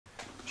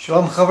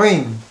Shalom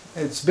Chavim.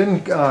 It's been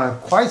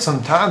quite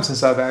some time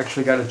since I've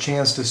actually got a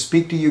chance to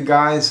speak to you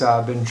guys.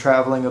 I've been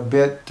traveling a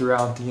bit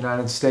throughout the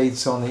United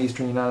States, on the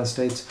eastern United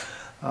States,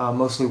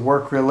 mostly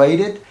work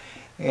related.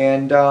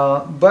 And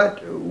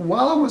but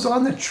while I was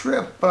on the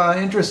trip,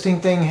 interesting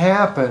thing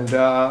happened.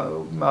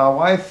 My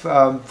wife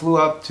flew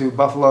up to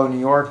Buffalo, New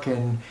York,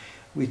 and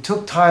we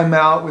took time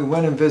out. We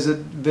went and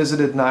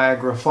visited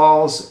Niagara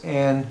Falls,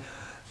 and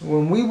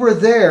when we were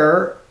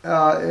there,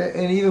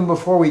 and even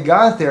before we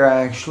got there,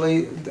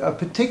 actually, a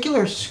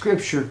particular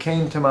scripture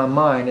came to my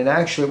mind, and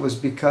actually it was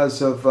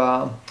because of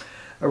a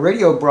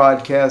radio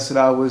broadcast that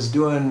I was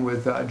doing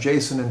with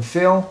Jason and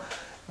Phil.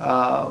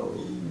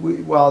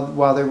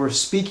 While they were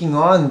speaking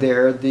on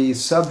there, the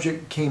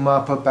subject came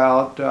up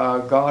about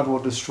God will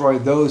destroy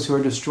those who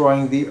are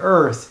destroying the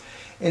earth.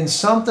 And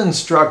something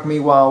struck me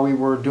while we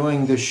were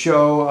doing the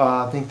show.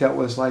 I think that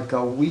was like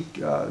a week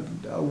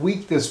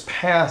this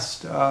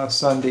past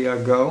Sunday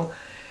ago.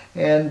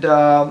 And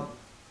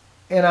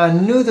I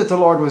knew that the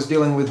Lord was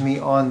dealing with me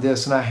on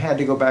this, and I had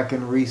to go back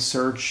and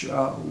research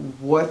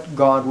what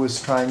God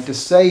was trying to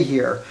say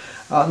here.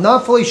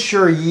 Not fully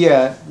sure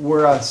yet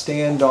where I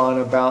stand on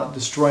about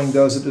destroying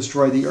those that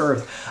destroy the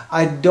earth.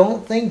 I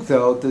don't think,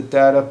 though, that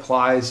that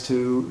applies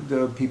to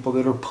the people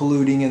that are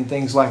polluting and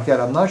things like that.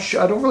 I'm not sure.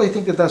 I don't really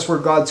think that that's where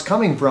God's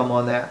coming from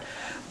on that.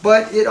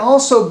 But it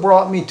also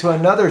brought me to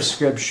another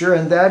scripture,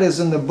 and that is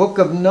in the book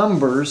of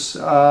Numbers,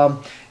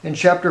 in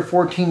chapter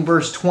 14,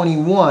 verse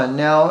 21.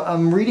 Now,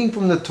 I'm reading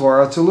from the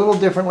Torah. It's a little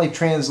differently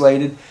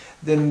translated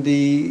than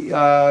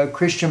the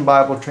Christian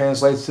Bible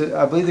translates it.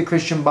 I believe the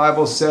Christian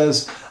Bible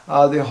says,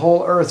 the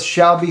whole earth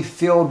shall be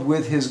filled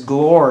with His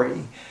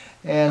glory.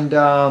 And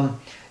the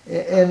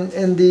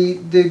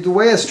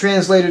way it's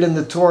translated in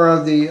the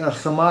Torah, the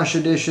Chumash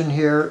edition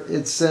here,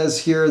 it says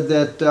here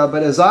that,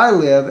 but as I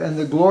live, and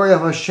the glory of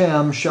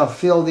Hashem shall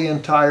fill the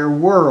entire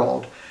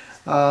world.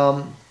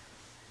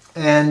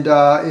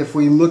 If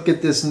we look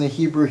at this in the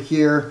Hebrew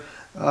here,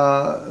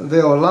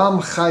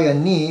 Ve'olam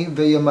chayani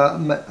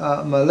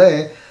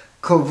ve'yamale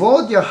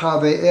kavod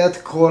yahave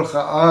et kol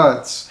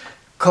ha'aretz.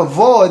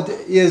 Kavod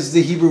is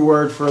the Hebrew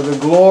word for the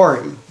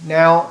glory.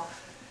 Now,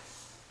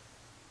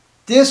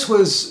 this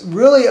was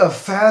really a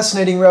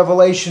fascinating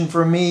revelation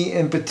for me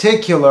in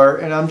particular,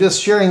 and I'm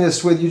just sharing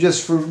this with you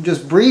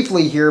just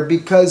briefly here,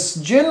 because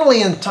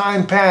generally in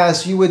time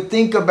past you would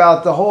think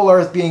about the whole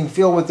earth being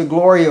filled with the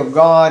glory of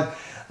God.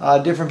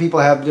 Different people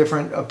have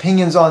different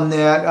opinions on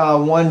that.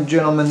 One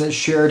gentleman that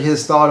shared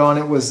his thought on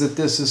it was that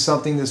this is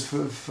something that's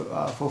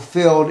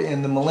fulfilled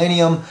in the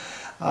millennium.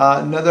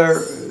 Another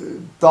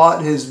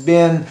thought has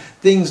been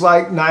things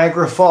like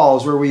Niagara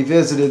Falls, where we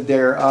visited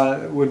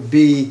there, would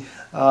be,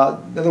 in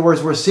other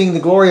words, we're seeing the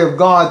glory of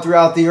God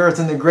throughout the earth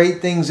and the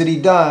great things that He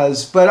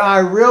does. But I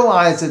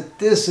realize that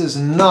this is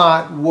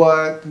not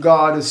what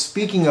God is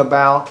speaking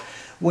about.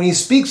 When He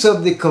speaks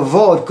of the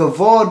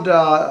kavod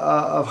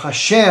of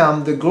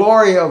Hashem, the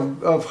glory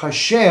of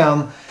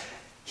Hashem,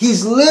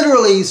 He's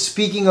literally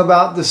speaking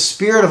about the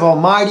Spirit of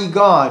Almighty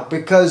God,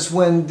 because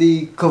when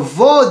the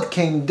kavod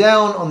came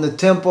down on the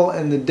temple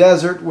in the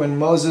desert, when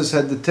Moses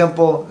had the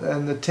temple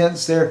and the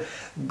tents there,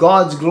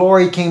 God's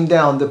glory came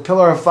down. The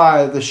pillar of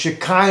fire, the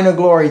Shekinah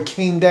glory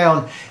came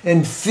down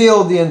and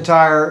filled the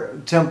entire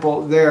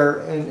temple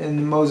there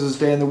in Moses'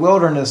 day in the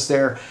wilderness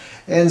there.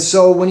 And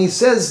so when He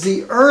says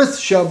the earth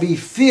shall be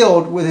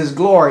filled with His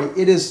glory,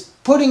 it is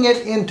putting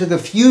it into the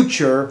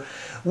future,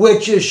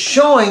 which is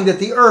showing that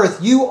the earth,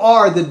 you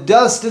are the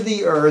dust of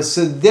the earth,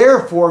 so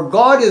therefore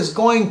God is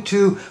going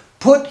to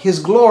put His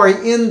glory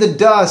in the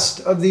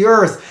dust of the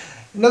earth.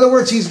 In other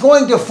words, He's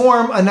going to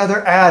form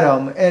another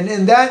Adam, and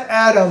in that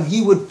Adam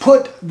He would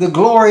put the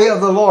glory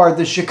of the Lord.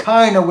 The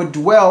Shekinah would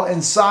dwell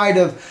inside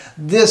of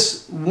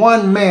this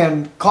one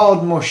man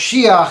called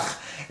Moshiach,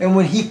 and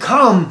when He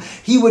come,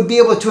 He would be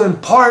able to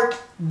impart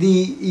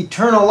the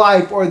eternal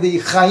life, or the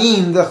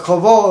Chaim, the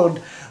Chavod,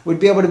 would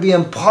be able to be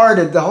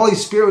imparted. The Holy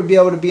Spirit would be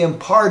able to be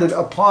imparted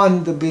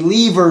upon the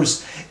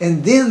believers,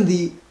 and then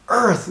the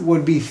earth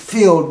would be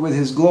filled with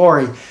His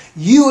glory.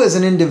 You as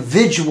an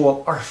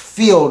individual are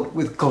filled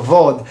with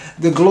kavod,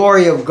 the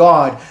glory of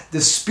God,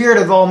 the Spirit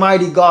of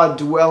Almighty God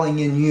dwelling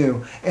in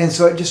you. And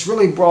so it just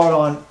really brought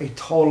on a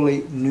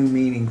totally new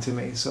meaning to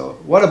me. So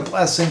what a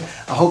blessing.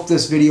 I hope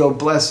this video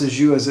blesses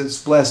you as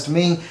it's blessed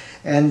me.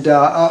 And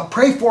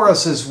pray for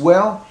us as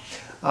well.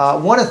 I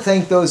want to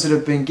thank those that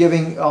have been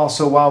giving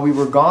also while we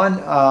were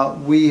gone.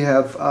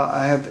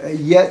 I have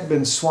yet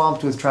been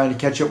swamped with trying to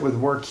catch up with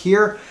work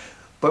here,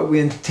 but we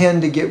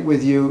intend to get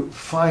with you,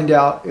 find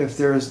out if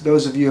there's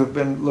those of you who have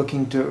been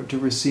looking to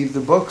receive the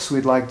books.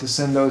 We'd like to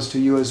send those to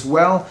you as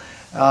well.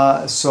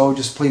 So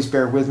just please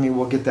bear with me.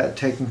 We'll get that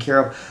taken care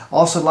of.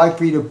 Also, I'd like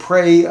for you to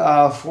pray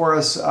for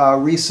us.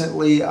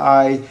 Recently,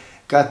 I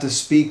got to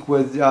speak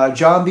with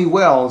John B.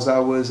 Wells. I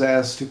was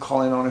asked to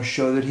call in on a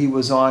show that he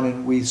was on,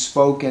 and we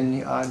spoke,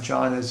 and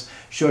John has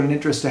showed an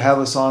interest to have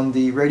us on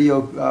the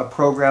radio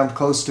program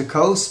Coast to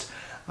Coast,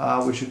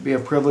 which would be a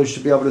privilege to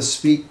be able to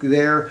speak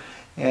there.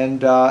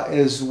 and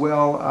as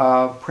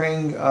well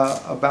praying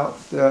about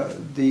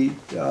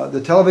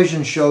the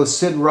television show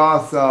Sid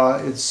Roth,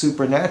 It's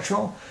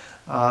Supernatural.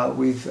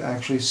 We've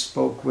actually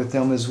spoke with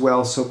them as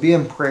well. So be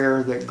in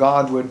prayer that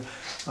God would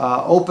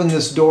open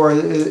this door.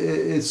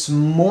 It's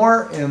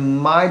more in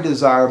my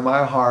desire,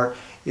 my heart,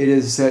 it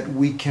is that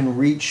we can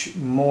reach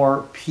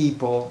more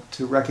people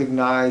to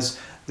recognize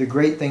the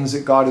great things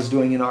that God is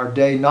doing in our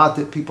day. Not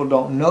that people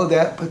don't know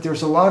that, but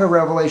there's a lot of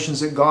revelations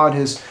that God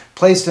has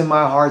placed in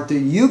my heart that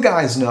you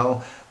guys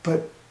know,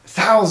 but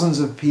thousands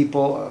of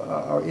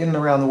people in and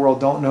around the world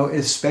don't know,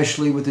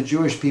 especially with the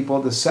Jewish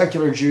people, the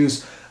secular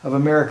Jews of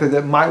America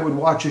that would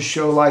watch a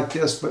show like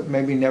this, but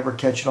maybe never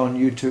catch it on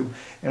YouTube.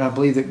 And I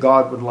believe that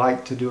God would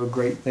like to do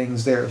great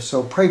things there.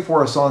 So pray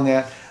for us on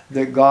that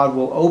God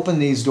will open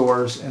these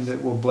doors and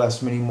that will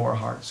bless many more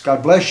hearts.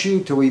 God bless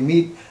you till we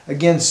meet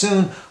again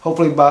soon.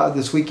 Hopefully by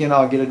this weekend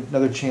I'll get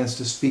another chance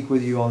to speak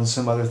with you on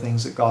some other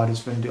things that God has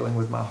been dealing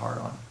with my heart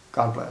on.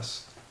 God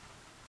bless.